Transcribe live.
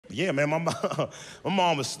Yeah, man, my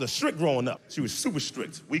mom was strict growing up. She was super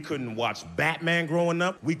strict. We couldn't watch Batman growing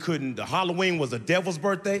up. Halloween was the devil's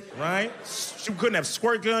birthday, right? She couldn't have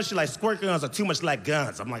squirt guns. She like, squirt guns are too much like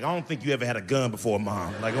guns. I'm like, I don't think you ever had a gun before,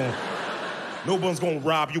 Mom. Like, no one's gonna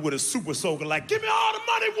rob you with a super soaker. Like, give me all the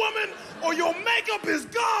money, woman, or your makeup is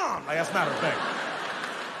gone. Like, that's not a thing.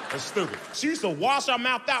 That's stupid. She used to wash our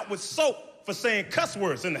mouth out with soap for saying cuss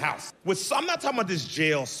words in the house. I'm not talking about this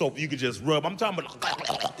jail soap you could just rub. I'm talking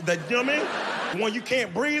about the, you know what I mean? The one you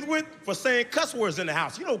can't breathe with for saying cuss words in the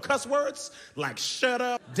house. You know cuss words? Like shut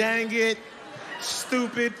up, dang it,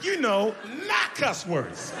 stupid, not cuss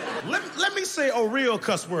words. Let me say a real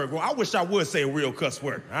cuss word. Well, I wish I would say a real cuss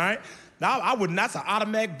word, all right? Now, I wouldn't, that's an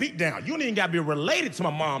automatic beatdown. You don't even gotta be related to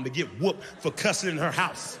my mom to get whooped for cussing in her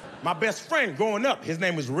house. My best friend growing up, his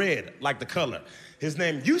name was Red, like the color. His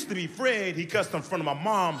name used to be Fred. He cussed in front of my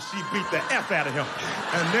mom. She beat the F out of him.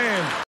 And then